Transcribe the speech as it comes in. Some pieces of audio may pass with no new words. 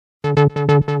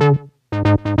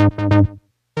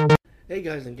Hey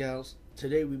guys and gals,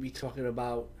 today we'll be talking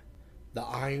about the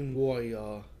Iron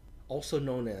Warrior, also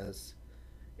known as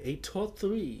Ator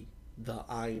 3, the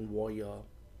Iron Warrior.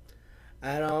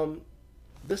 And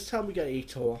this time we got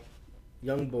Ator,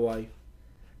 young boy,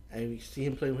 and we see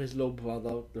him playing with his little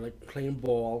brother. They're like playing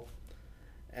ball,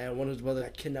 and one of his brothers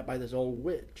got kidnapped by this old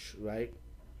witch, right?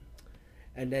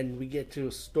 And then we get to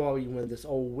a story when this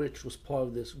old witch was part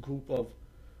of this group of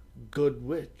good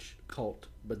witch cult.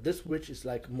 But this witch is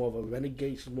like more of a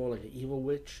renegade, she's more like an evil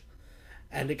witch.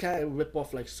 And they kind of rip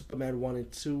off like Superman 1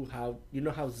 and 2, how, you know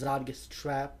how Zod gets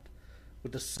trapped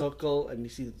with the circle and you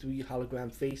see the three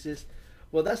hologram faces?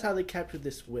 Well, that's how they captured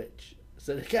this witch.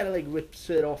 So they kind of like rips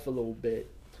it off a little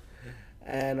bit.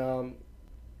 And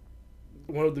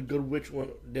one of the good witch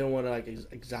didn't want to like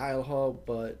exile her,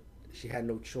 but she had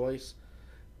no choice.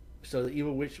 So the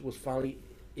evil witch was finally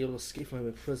able to escape from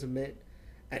imprisonment,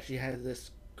 and she had this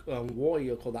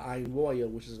warrior called the Iron Warrior,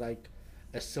 which is like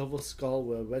a silver skull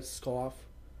with a red scarf,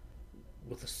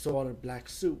 with a sword and a black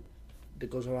suit that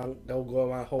goes around. They'll go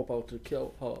around hope out to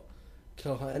kill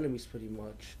her enemies, pretty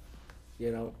much,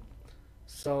 you know.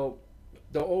 So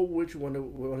the old witch wanted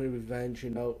revenge,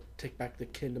 take back the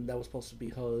kingdom that was supposed to be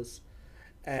hers,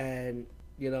 and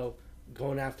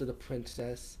going after the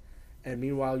princess. And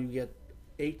meanwhile, you get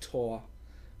Ator,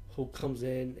 who comes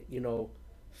in,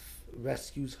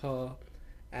 rescues her,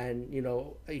 and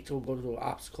Ator goes through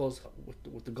obstacles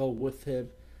with the goal with him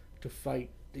to fight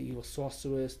the evil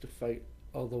sorceress, to fight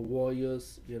other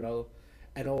warriors,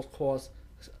 and of course,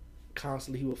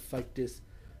 constantly he will fight this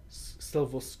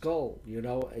Silver Skull,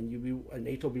 and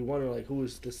Ator be wondering like, who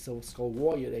is this Silver Skull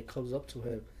warrior that comes up to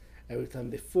him every time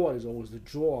they fought is always the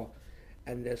draw,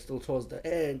 and then still towards the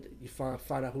end you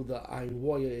find out who the Iron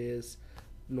Warrior is.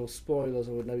 No spoilers,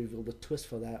 I would never reveal the twist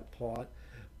for that part,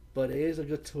 but it is a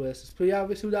good twist. It's pretty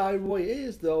obvious who the Iron Warrior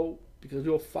is, though, because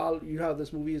you'll follow. You know how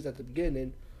this movie is at the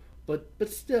beginning, but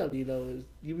still, you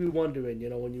be wondering,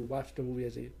 when you watch the movie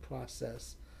as a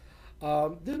process.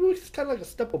 This movie is kind of like a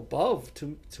step above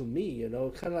to me,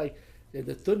 kind of like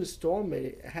the Thunderstorm.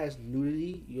 It has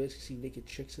nudity. You actually see naked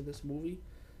chicks in this movie,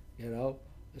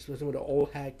 especially when the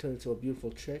old hag turned into a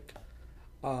beautiful chick.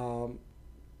 Um,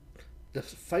 the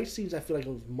fight scenes I feel like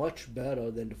it was much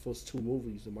better than the first two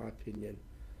movies, in my opinion.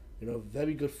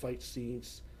 Very good fight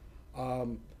scenes.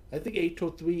 I think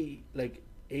Ator 3, like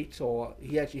Ator,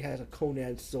 he actually has a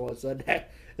Conan sword, so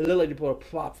that it looked like they brought a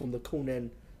prop from the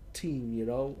Conan team,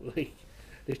 like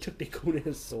they took the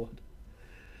Conan sword.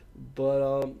 But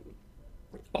oh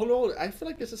no, I feel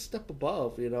like it's a step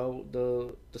above,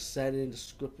 the setting, the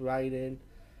script writing.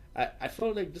 I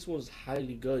felt like this one was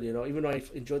highly good, even though I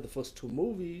enjoyed the first two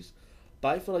movies, but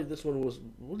I feel like this one was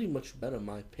really much better in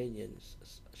my opinion.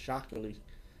 Shockingly,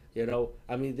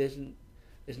 I mean,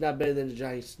 it's not better than the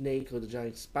giant snake or the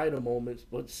giant spider moments,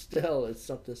 but still, it's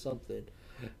something something.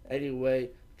 Anyway,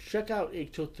 check out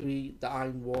H03, The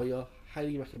Iron Warrior.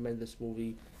 Highly recommend this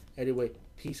movie. Anyway,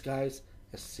 peace, guys,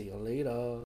 and see you later.